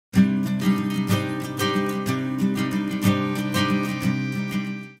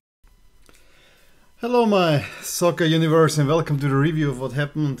Hello my soccer universe and welcome to the review of what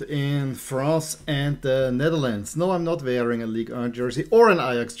happened in France and the Netherlands. No, I'm not wearing a Ligue 1 jersey or an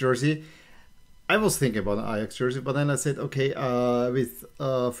Ajax jersey. I was thinking about an Ajax jersey, but then I said, okay, with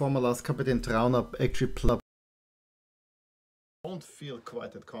former last captain Trauner actually played. I don't feel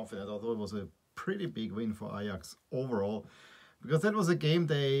quite that confident, although it was a pretty big win for Ajax overall, because that was a game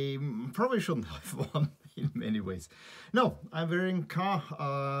they probably shouldn't have won in many ways. No, I'm wearing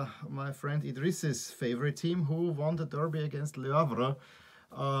my friend Idriss's favorite team, who won the derby against Le Havre.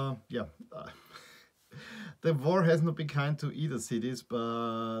 Yeah, the war has not been kind to either cities,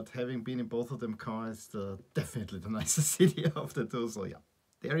 but having been in both of them, Caen is definitely the nicest city of the two. So yeah,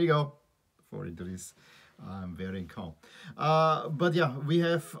 there you go for Idriss. I'm wearing calm. But yeah, we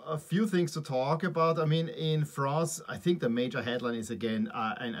have a few things to talk about. I mean, in France, I think the major headline is again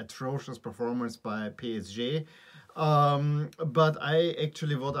an atrocious performance by PSG. But I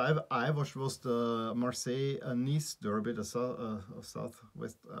actually, what I watched was the Marseille-Nice derby, the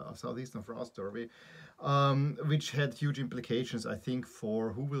southeastern France derby, which had huge implications, I think,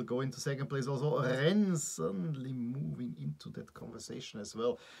 for who will go into second place. Also, Rennes suddenly moving into that conversation as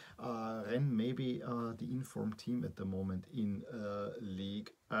well. Rennes maybe the informed team at the moment in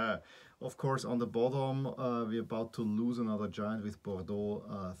League. Of course, on the bottom, we're about to lose another giant with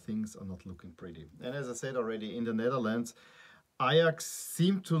Bordeaux. Things are not looking pretty. And as I said already, in the Netherlands, Ajax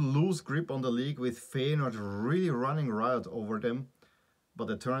seemed to lose grip on the league with Feyenoord really running riot over them. But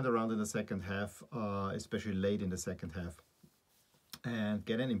they turned around in the second half, especially late in the second half, and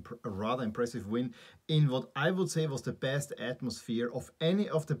get a rather impressive win in what I would say was the best atmosphere of any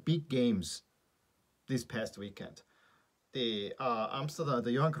of the big games this past weekend. The Amsterdam,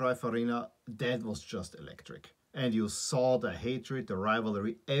 the Johan Cruyff Arena, that was just electric. And you saw the hatred, the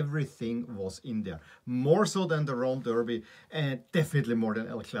rivalry, everything was in there. More so than the Rome Derby, and definitely more than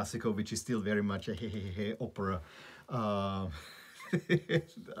El Clasico, which is still very much a opera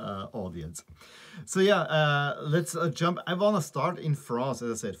audience. So yeah, let's jump. I want to start in France,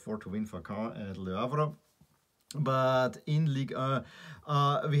 as I said, 4-win for Caen at Le Havre. But in Ligue 1,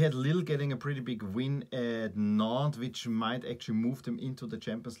 we had Lille getting a pretty big win at Nantes, which might actually move them into the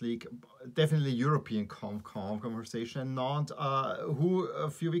Champions League. Definitely European conversation. And Nantes, who a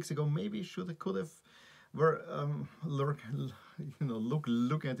few weeks ago maybe could have, were looking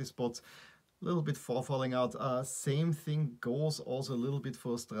at these spots. A little bit falling out. Same thing goes also a little bit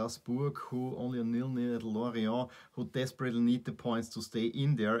for Strasbourg, who only a 0-0 at Lorient, who desperately need the points to stay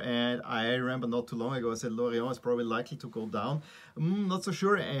in there. And I remember not too long ago I said Lorient is probably likely to go down. Not so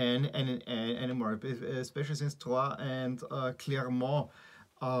sure anymore, especially since Troyes and Clermont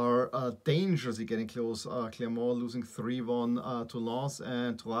are dangerously getting close. Clermont losing 3-1 to Lens,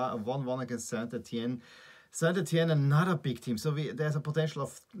 and Troyes 1-1 against Saint-Etienne. Saint-Etienne, another big team. So there's a potential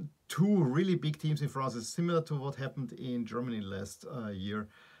of two really big teams in France. It's similar to what happened in Germany last year,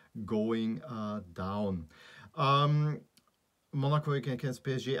 going down. Monaco against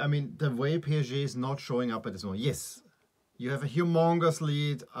PSG. I mean, the way PSG is not showing up at this moment. Yes, you have a humongous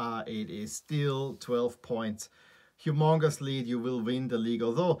lead. It is still 12 points. Humongous lead. You will win the league.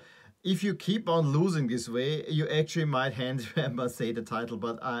 Although, if you keep on losing this way, you actually might hand Marseille the title,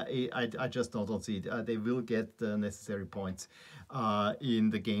 but I just don't see it. They will get the necessary points in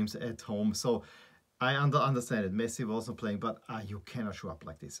the games at home. So I understand it. Messi wasn't playing, but you cannot show up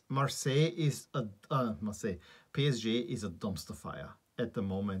like this. PSG is a dumpster fire at the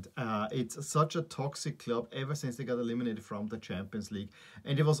moment. It's such a toxic club ever since they got eliminated from the Champions League,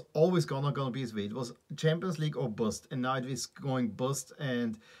 and it was always gonna be this way. It was Champions League or bust, and now it is going bust,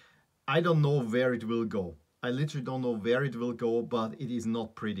 and I don't know where it will go. I literally don't know where it will go, but it is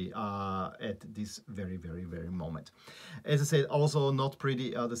not pretty at this very moment. As I said, also not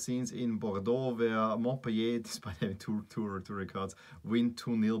pretty are the scenes in Bordeaux, where Montpellier, despite having two records, win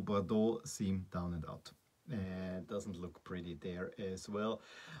 2-0. Bordeaux seem down and out. And doesn't look pretty there as well.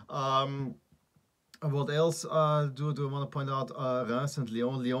 What else do I want to point out? Reims and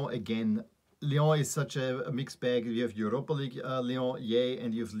Lyon. Lyon again. Lyon is such a mixed bag. You have Europa League Lyon, yay,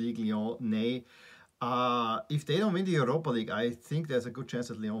 and you have League Lyon, nay. If they don't win the Europa League, I think there's a good chance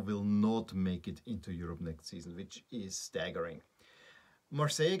that Lyon will not make it into Europe next season, which is staggering.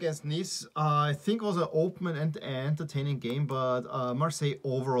 Marseille against Nice, I think was an open and entertaining game, but Marseille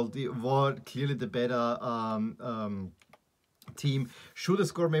overall were clearly the better team. Should have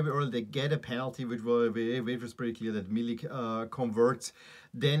scored maybe early. They get a penalty, which was pretty clear that Milik converts.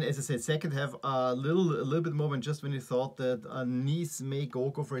 Then, as I said, second half a little bit more than just when you thought that Nice may go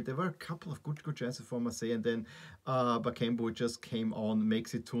for it. There were a couple of good chances for Marseille, and then Bakambu just came on,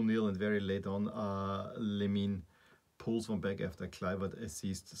 makes it 2-0, and very late on Lemine pulls one back after a Kluivert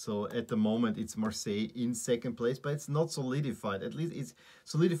assist. So at the moment it's Marseille in second place, but it's not solidified. At least it's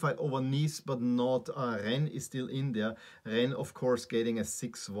solidified over Nice, but not Rennes is still in there. Rennes, of course, getting a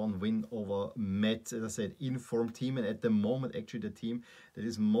 6-1 win over Metz, as I said, informed team, and at the moment actually the team that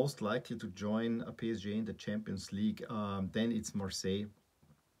is most likely to join a PSG in the Champions League. Then it's Marseille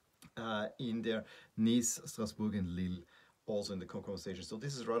in there, Nice, Strasbourg and Lille also in the conversation. So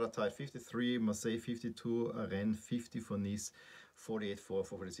this is rather tight. 53 Marseille, 52 Rennes, 50 for Nice, 48 for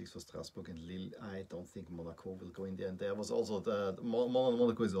 46 for Strasbourg and Lille. I don't think Monaco will go in there. And there was also the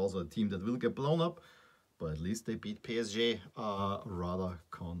Monaco is also a team that will get blown up, but at least they beat PSG rather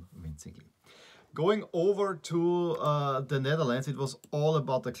convincingly. Going over to the Netherlands, it was all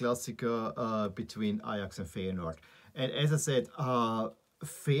about the Klasieker between Ajax and Feyenoord. And as I said,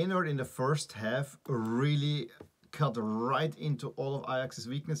 Feyenoord in the first half really cut right into all of Ajax's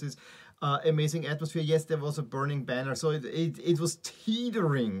weaknesses. Amazing atmosphere. Yes, there was a burning banner, so it was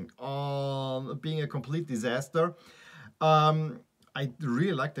teetering on being a complete disaster. I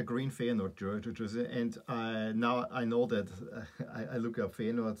really like the green Feyenoord jersey, and now I know that I look up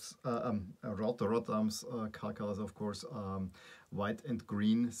Feyenoord's Rotterdam's colors, of course, white and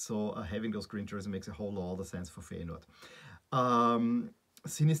green. So having those green jerseys makes a whole lot of sense for Feyenoord.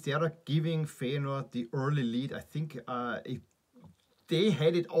 Sinisterra giving Feyenoord the early lead. I think they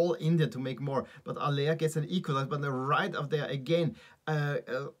had it all in there to make more, but Aller gets an equalizer. But right up there again,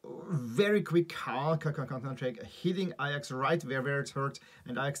 very quick counter check, hitting Ajax right where it hurts,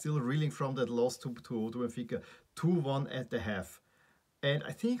 and Ajax still reeling from that loss to Benfica, 2-1 at the half. And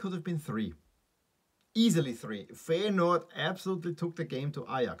I think it could have been 3. Easily 3. Feyenoord absolutely took the game to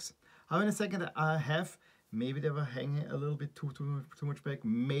Ajax. How in the second half, maybe they were hanging a little bit too much back.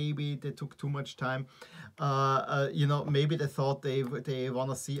 Maybe they took too much time. You know, maybe they thought they want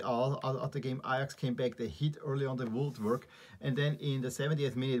to see out the game. Ajax came back. They hit early on the woodwork. And then in the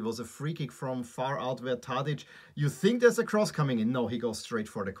 70th minute, it was a free kick from far out where Tadic, you think there's a cross coming in. No, he goes straight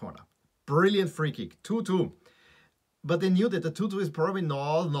for the corner. Brilliant free kick. 2-2. But they knew that the 2-2 is probably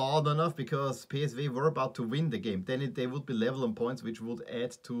not enough because PSV were about to win the game. Then they would be level on points, which would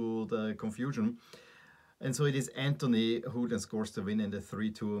add to the confusion. And so it is Anthony who then scores the win in the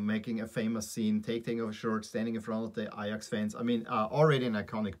 3-2, making a famous scene, taking off a shirt, standing in front of the Ajax fans. I mean, already an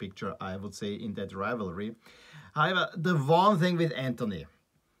iconic picture, I would say, in that rivalry. However, the one thing with Anthony,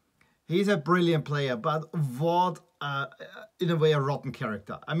 he's a brilliant player, but what, in a way, a rotten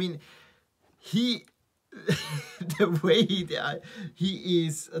character. I mean, the way he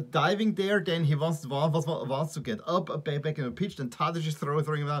is diving there, then he wants to get up, back in the pitch, then Tadic is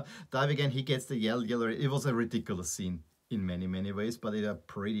throwing him out, dive again, he gets the yellow. It was a ridiculous scene in many ways, but it's a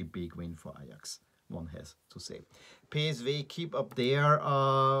pretty big win for Ajax, one has to say. PSV keep up their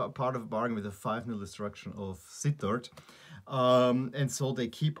part of the bargain with a 5-0 destruction of Sittard. And so they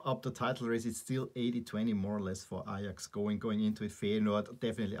keep up the title race. It's still 80-20 more or less for Ajax going into it. Feyenoord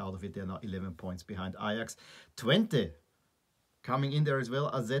definitely out of it. They're now 11 points behind Ajax. 20 coming in there as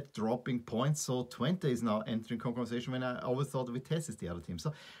well. AZ dropping points. So 20 is now entering conversation when I always thought Vitesse is the other team.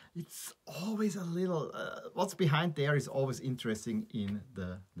 So it's always a little, what's behind there is always interesting in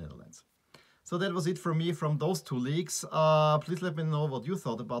the Netherlands. So that was it from me from those two leagues. Please let me know what you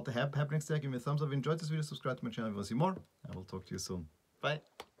thought about the happenings there. Give me a thumbs up if you enjoyed this video. Subscribe to my channel if you want to see more. I will talk to you soon. Bye.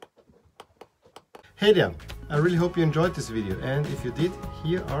 Hey there. I really hope you enjoyed this video. And if you did,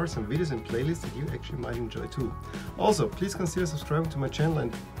 here are some videos and playlists that you actually might enjoy too. Also, please consider subscribing to my channel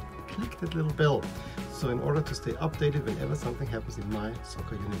and click that little bell. So in order to stay updated whenever something happens in my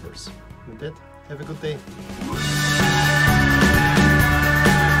soccer universe. With that, have a good day.